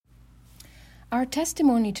Our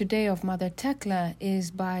testimony today of Mother Thecla is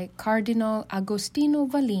by Cardinal Agostino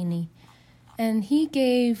Vallini, and he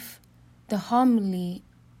gave the homily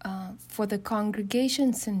for the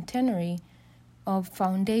Congregation Centenary of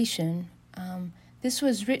Foundation. This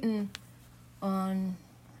was written on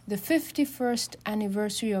the 51st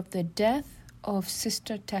anniversary of the death of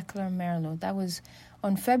Sister Thecla Merlo. That was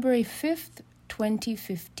on February 5th,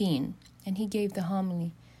 2015, and he gave the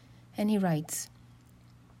homily, and he writes,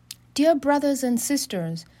 "Dear brothers and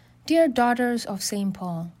sisters, dear daughters of St.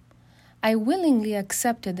 Paul, I willingly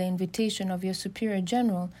accepted the invitation of your Superior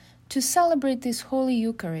General to celebrate this Holy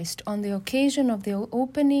Eucharist on the occasion of the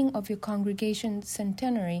opening of your congregation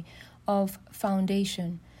centenary of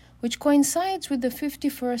foundation, which coincides with the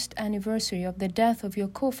 51st anniversary of the death of your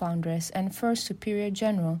co-foundress and first Superior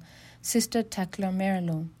General, Sister Thecla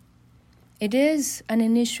Merlo. It is an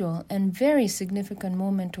initial and very significant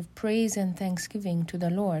moment of praise and thanksgiving to the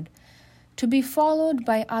Lord, to be followed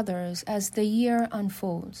by others as the year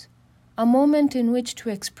unfolds, a moment in which to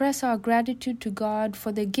express our gratitude to God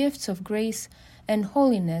for the gifts of grace and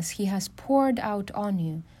holiness He has poured out on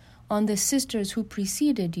you, on the sisters who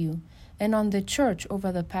preceded you, and on the Church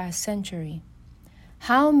over the past century.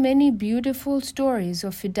 How many beautiful stories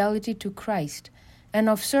of fidelity to Christ and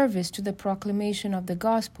of service to the proclamation of the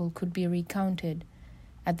gospel could be recounted.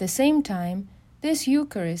 At the same time, this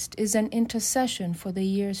Eucharist is an intercession for the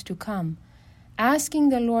years to come, asking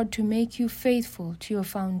the Lord to make you faithful to your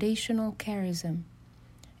foundational charism.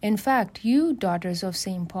 In fact, you, daughters of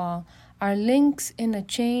St. Paul, are links in a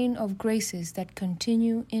chain of graces that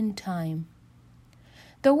continue in time.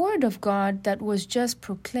 The Word of God that was just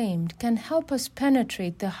proclaimed can help us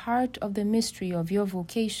penetrate the heart of the mystery of your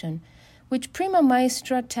vocation, which Prima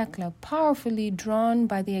Maestra Thecla, powerfully drawn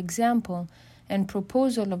by the example and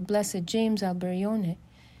proposal of Blessed James Alberione,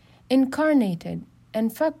 incarnated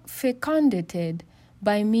and fecundated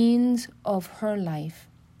by means of her life.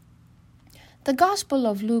 The Gospel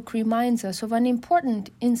of Luke reminds us of an important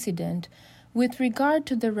incident with regard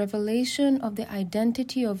to the revelation of the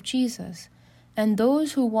identity of Jesus and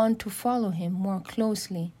those who want to follow him more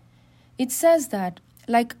closely. It says that,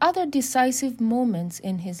 like other decisive moments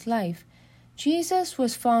in his life, Jesus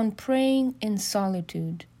was found praying in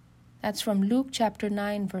solitude. That's from Luke chapter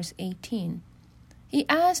 9, verse 18. He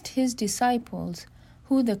asked his disciples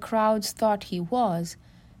who the crowds thought he was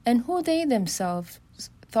and who they themselves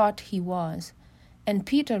thought he was. And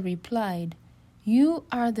Peter replied, "You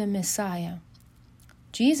are the Messiah."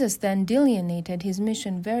 Jesus then delineated his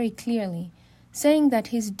mission very clearly, saying that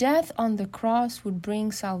his death on the cross would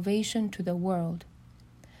bring salvation to the world.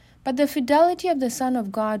 But the fidelity of the Son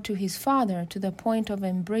of God to his Father to the point of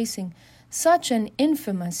embracing such an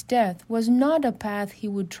infamous death was not a path he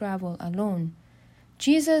would travel alone.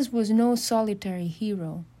 Jesus was no solitary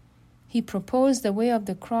hero. He proposed the way of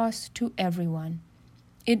the cross to everyone.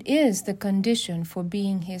 It is the condition for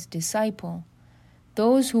being his disciple.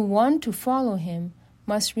 Those who want to follow him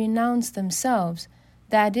must renounce themselves.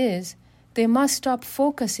 That is, they must stop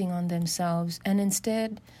focusing on themselves and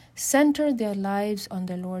instead center their lives on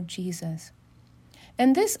the Lord Jesus.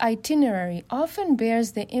 And this itinerary often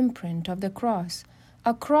bears the imprint of the cross,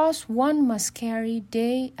 a cross one must carry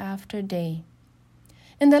day after day.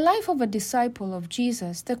 In the life of a disciple of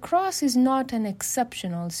Jesus, the cross is not an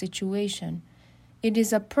exceptional situation. It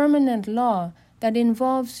is a permanent law that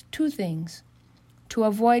involves two things: to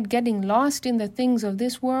avoid getting lost in the things of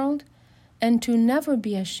this world and to never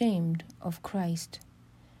be ashamed of Christ.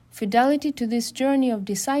 Fidelity to this journey of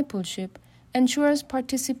discipleship ensures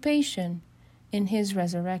participation in his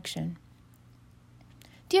resurrection.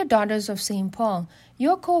 Dear daughters of St. Paul,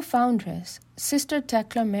 your co-foundress, Sister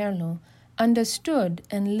Thecla Merlo, understood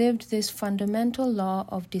and lived this fundamental law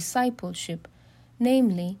of discipleship,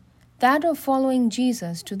 namely, that of following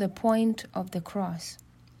Jesus to the point of the cross.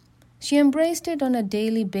 She embraced it on a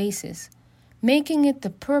daily basis, making it the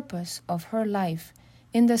purpose of her life,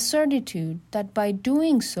 in the certitude that by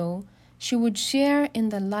doing so, she would share in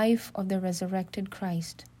the life of the resurrected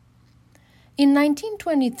Christ. In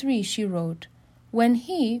 1923, she wrote, "When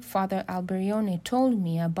Father Alberione, told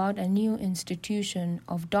me about a new institution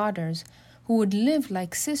of daughters who would live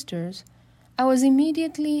like sisters, I was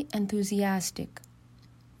immediately enthusiastic.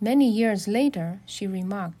 Many years later," she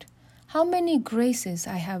remarked, "how many graces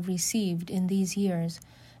I have received in these years,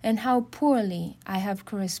 and how poorly I have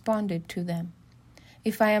corresponded to them.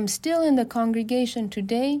 If I am still in the congregation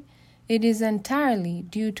today, it is entirely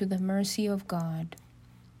due to the mercy of God."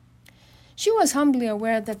 She was humbly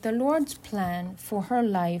aware that the Lord's plan for her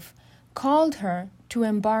life called her to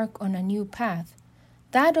embark on a new path,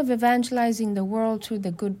 that of evangelizing the world through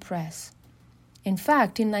the good press. In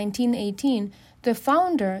fact, in 1918, the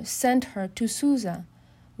founder sent her to Susa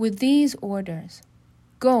with these orders: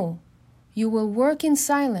 "Go, you will work in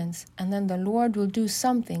silence, and then the Lord will do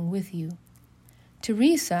something with you."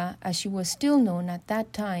 Teresa, as she was still known at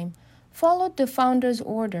that time, followed the founder's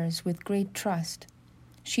orders with great trust.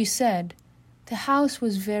 She said, "The house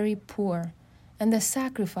was very poor, and the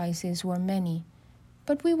sacrifices were many,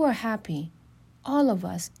 but we were happy, all of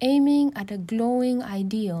us aiming at a glowing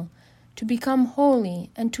ideal to become holy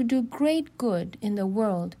and to do great good in the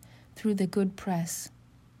world through the good press."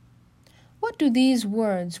 What do these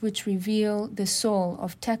words, which reveal the soul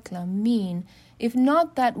of Thecla, mean, if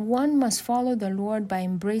not that one must follow the Lord by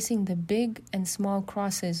embracing the big and small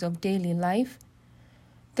crosses of daily life?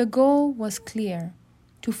 The goal was clear: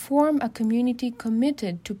 to form a community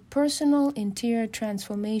committed to personal interior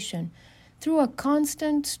transformation through a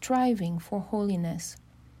constant striving for holiness.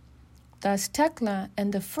 Thus, Thecla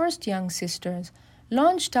and the first young sisters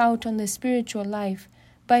launched out on the spiritual life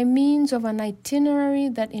by means of an itinerary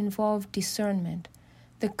that involved discernment,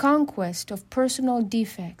 the conquest of personal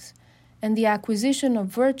defects, and the acquisition of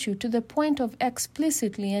virtue to the point of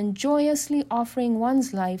explicitly and joyously offering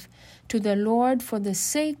one's life to the Lord for the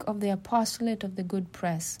sake of the apostolate of the good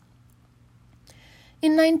press.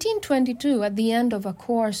 In 1922, at the end of a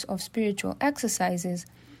course of spiritual exercises,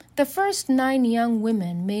 the first 9 young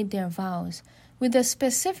women made their vows with the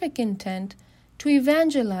specific intent to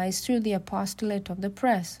evangelize through the apostolate of the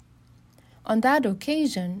press. On that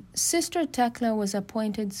occasion, Sister Thecla was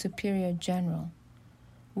appointed Superior General.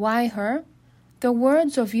 Why her? The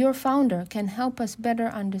words of your founder can help us better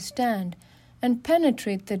understand and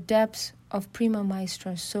penetrate the depths of Prima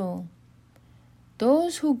Maestra's soul.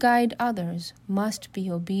 "Those who guide others must be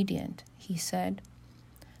obedient," he said.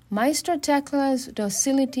 Maestra Thecla's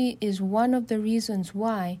docility is one of the reasons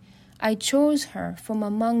why I chose her from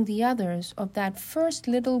among the others of that first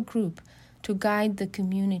little group to guide the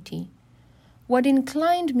community. What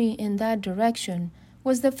inclined me in that direction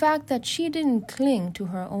was the fact that she didn't cling to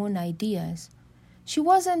her own ideas. She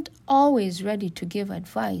wasn't always ready to give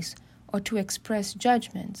advice or to express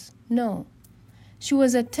judgments. No. She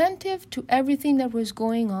was attentive to everything that was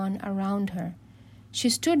going on around her. She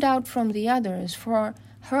stood out from the others for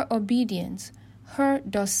her obedience, her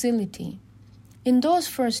docility. In those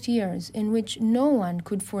first years, in which no one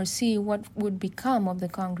could foresee what would become of the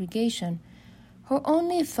congregation, her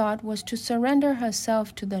only thought was to surrender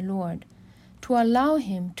herself to the Lord, to allow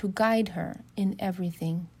Him to guide her in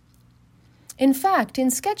everything. In fact,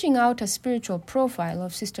 in sketching out a spiritual profile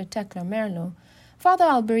of Sister Thecla Merlo, Father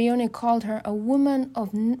Alberione called her a woman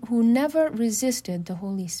who never resisted the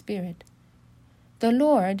Holy Spirit. The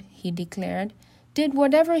Lord, he declared, did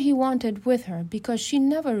whatever He wanted with her because she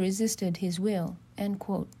never resisted His will, end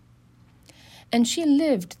quote. And she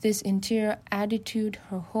lived this interior attitude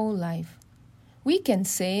her whole life. We can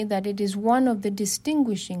say that it is one of the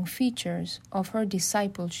distinguishing features of her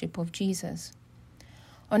discipleship of Jesus.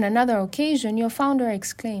 On another occasion, your founder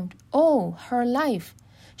exclaimed, "Oh, her life!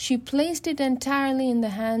 She placed it entirely in the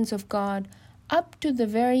hands of God up to the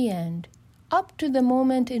very end, up to the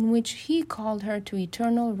moment in which He called her to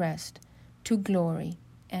eternal rest, to glory,"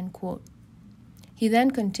 end quote. He then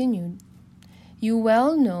continued, "You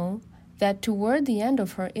well know that toward the end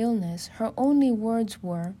of her illness, her only words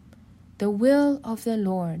were, 'The will of the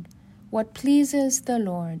Lord, what pleases the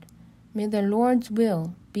Lord, may the Lord's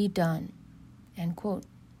will be done,'" end quote.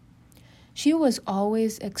 She was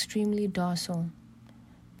always extremely docile.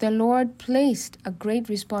 The Lord placed a great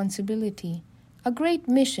responsibility, a great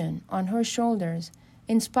mission on her shoulders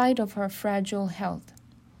in spite of her fragile health.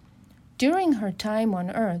 During her time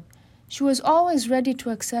on earth, she was always ready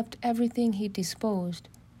to accept everything He disposed.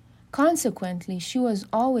 Consequently, she was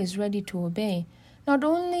always ready to obey, not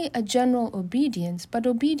only a general obedience, but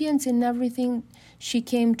obedience in everything she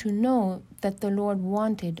came to know that the Lord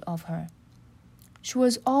wanted of her. She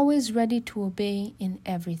was always ready to obey in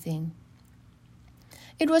everything.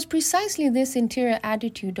 It was precisely this interior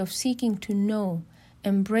attitude of seeking to know,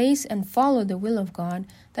 embrace, and follow the will of God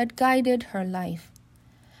that guided her life.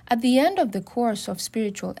 At the end of the course of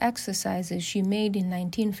spiritual exercises she made in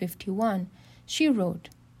 1951, she wrote,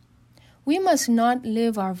 "We must not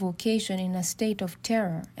live our vocation in a state of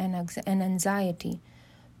terror and anxiety,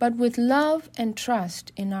 but with love and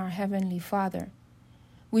trust in our Heavenly Father.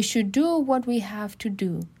 We should do what we have to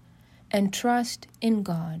do and trust in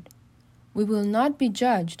God. We will not be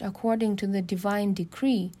judged according to the divine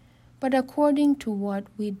decree, but according to what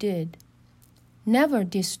we did. Never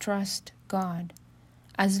distrust God.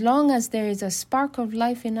 As long as there is a spark of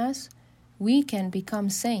life in us, we can become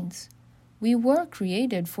saints. We were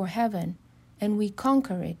created for heaven, and we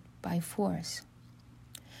conquer it by force."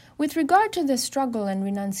 With regard to the struggle and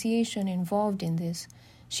renunciation involved in this,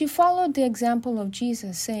 she followed the example of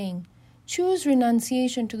Jesus, saying, "Choose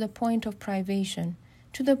renunciation to the point of privation,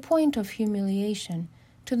 to the point of humiliation,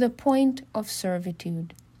 to the point of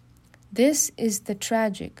servitude." This is the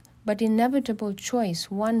tragic but inevitable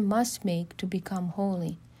choice one must make to become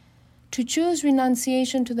holy. To choose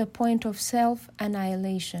renunciation to the point of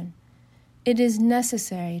self-annihilation. It is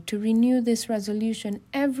necessary to renew this resolution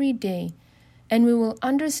every day, and we will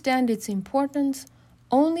understand its importance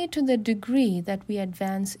only to the degree that we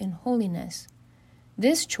advance in holiness.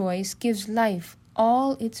 This choice gives life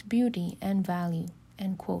all its beauty and value."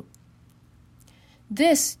 End quote.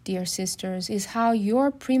 This, dear sisters, is how your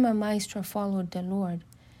prima maestra followed the Lord.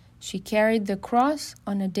 She carried the cross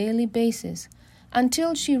on a daily basis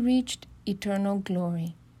until she reached eternal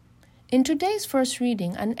glory. In today's first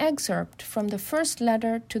reading, an excerpt from the first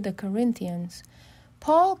letter to the Corinthians,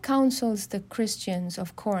 Paul counsels the Christians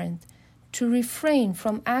of Corinth to refrain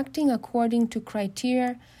from acting according to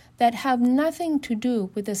criteria that have nothing to do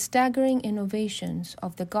with the staggering innovations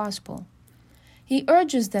of the gospel. He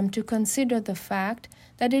urges them to consider the fact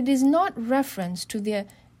that it is not reference to the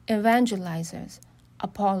evangelizers,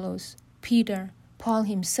 Apollos, Peter, Paul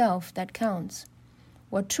himself, that counts.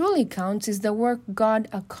 What truly counts is the work God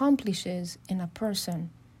accomplishes in a person.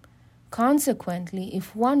 Consequently,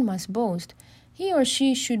 if one must boast, he or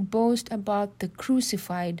she should boast about the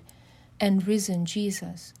crucified and risen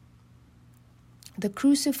Jesus. The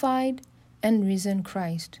crucified and risen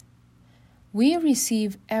Christ. We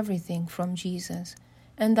receive everything from Jesus,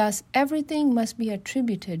 and thus everything must be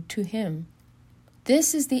attributed to him.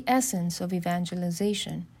 This is the essence of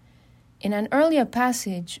evangelization. In an earlier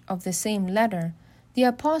passage of the same letter, the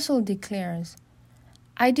apostle declares,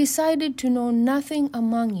 "I decided to know nothing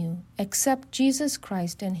among you except Jesus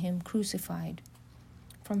Christ and him crucified."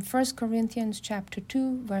 From 1 Corinthians chapter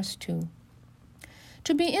 2, verse 2.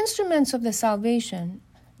 To be instruments of the salvation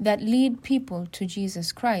that lead people to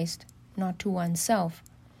Jesus Christ, not to oneself.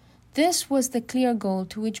 This was the clear goal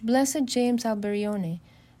to which Blessed James Alberione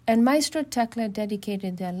and Maestro Thecla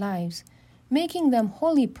dedicated their lives, making them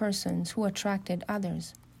holy persons who attracted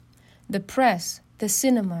others. The press, the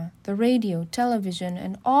cinema, the radio, television,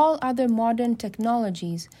 and all other modern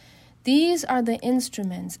technologies, these are the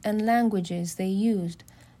instruments and languages they used,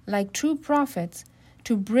 like true prophets,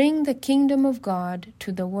 to bring the kingdom of God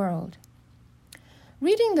to the world.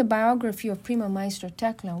 Reading the biography of Prima Maestra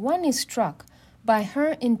Thecla, one is struck by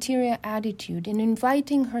her interior attitude in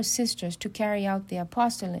inviting her sisters to carry out the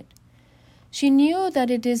apostolate. She knew that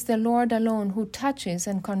it is the Lord alone who touches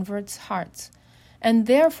and converts hearts, and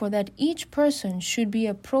therefore that each person should be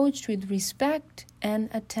approached with respect and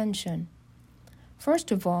attention.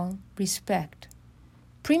 First of all, respect.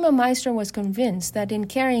 Prima Maestra was convinced that in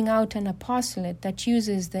carrying out an apostolate that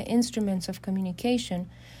uses the instruments of communication,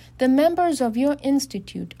 the members of your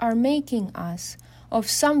institute are making us of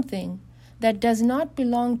something that does not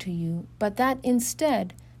belong to you, but that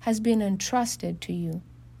instead has been entrusted to you,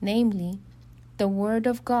 namely, the Word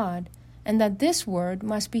of God, and that this Word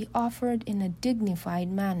must be offered in a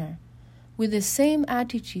dignified manner, with the same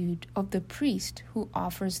attitude of the priest who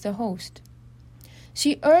offers the host.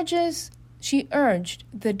 She urged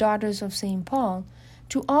the daughters of St. Paul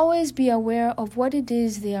to always be aware of what it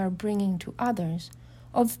is they are bringing to others,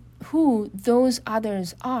 of who those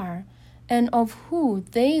others are, and of who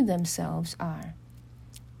they themselves are.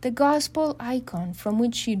 The gospel icon from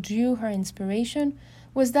which she drew her inspiration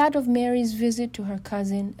was that of Mary's visit to her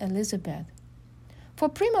cousin Elizabeth. For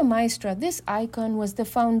Prima Maestra, this icon was the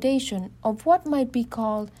foundation of what might be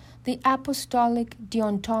called the apostolic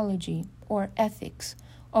deontology, or ethics,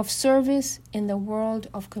 of service in the world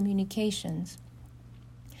of communications.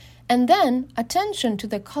 And then attention to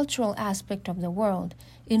the cultural aspect of the world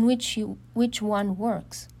in which one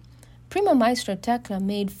works. Prima Maestra Thecla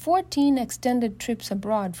made 14 extended trips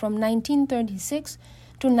abroad from 1936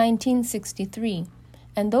 to 1963,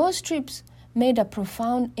 and those trips made a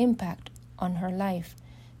profound impact on her life,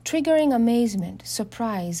 triggering amazement,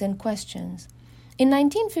 surprise, and questions. In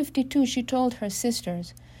 1952, she told her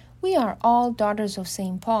sisters, "We are all daughters of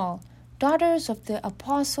St. Paul, daughters of the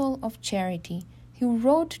Apostle of Charity, who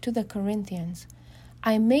wrote to the Corinthians,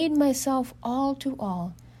 'I made myself all to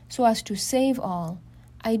all, so as to save all.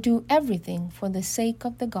 I do everything for the sake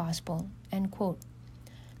of the gospel.'" End quote.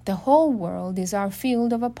 The whole world is our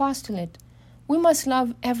field of apostolate. We must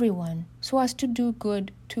love everyone so as to do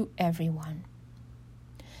good to everyone.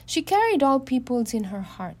 She carried all peoples in her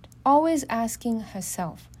heart, always asking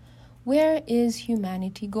herself, where is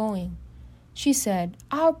humanity going? She said,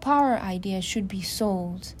 our power idea should be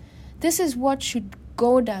souls. This is what should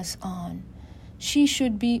goad us on.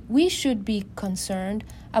 we should be concerned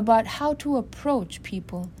about how to approach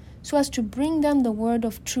people so as to bring them the word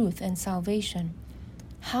of truth and salvation.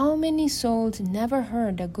 How many souls never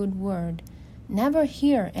heard a good word, never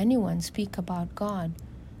hear anyone speak about God?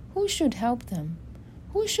 Who should help them?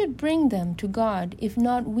 Who should bring them to God if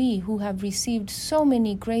not we who have received so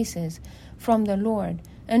many graces from the Lord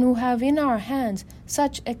and who have in our hands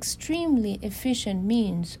such extremely efficient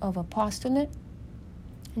means of apostolate?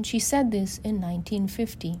 And she said this in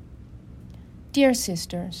 1950. Dear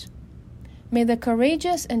sisters, may the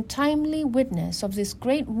courageous and timely witness of this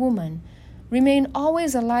great woman remain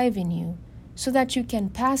always alive in you so that you can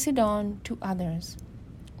pass it on to others.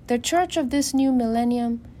 The church of this new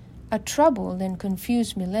millennium, a troubled and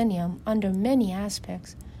confused millennium under many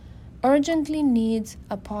aspects, urgently needs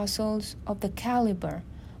apostles of the caliber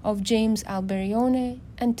of James Alberione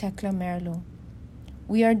and Thecla Merlo.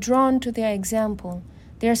 We are drawn to their example,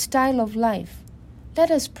 their style of life.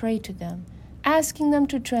 Let us pray to them, asking them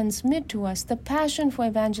to transmit to us the passion for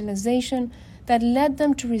evangelization that led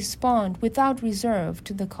them to respond without reserve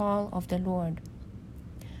to the call of the Lord.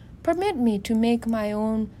 Permit me to make my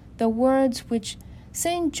own the words which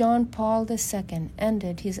St. John Paul II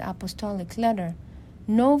ended his apostolic letter,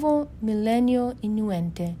 Novo Millennio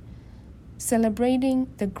Innuente, celebrating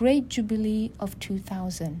the great Jubilee of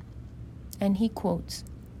 2000. And he quotes,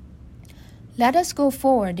 "Let us go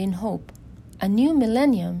forward in hope. A new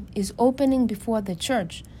millennium is opening before the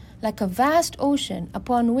church, like a vast ocean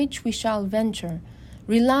upon which we shall venture,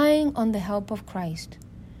 relying on the help of Christ.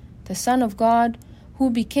 The Son of God, who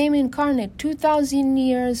became incarnate 2,000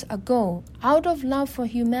 years ago out of love for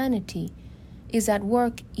humanity, is at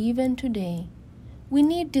work even today. We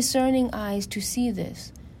need discerning eyes to see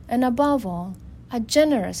this, and above all, a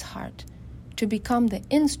generous heart to become the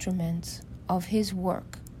instruments of his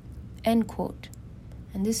work." End quote.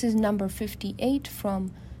 And this is number 58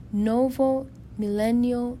 from Novo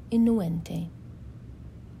Millennio Innuente.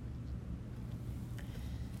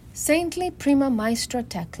 Saintly Prima Maestra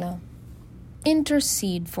Thecla,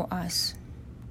 intercede for us.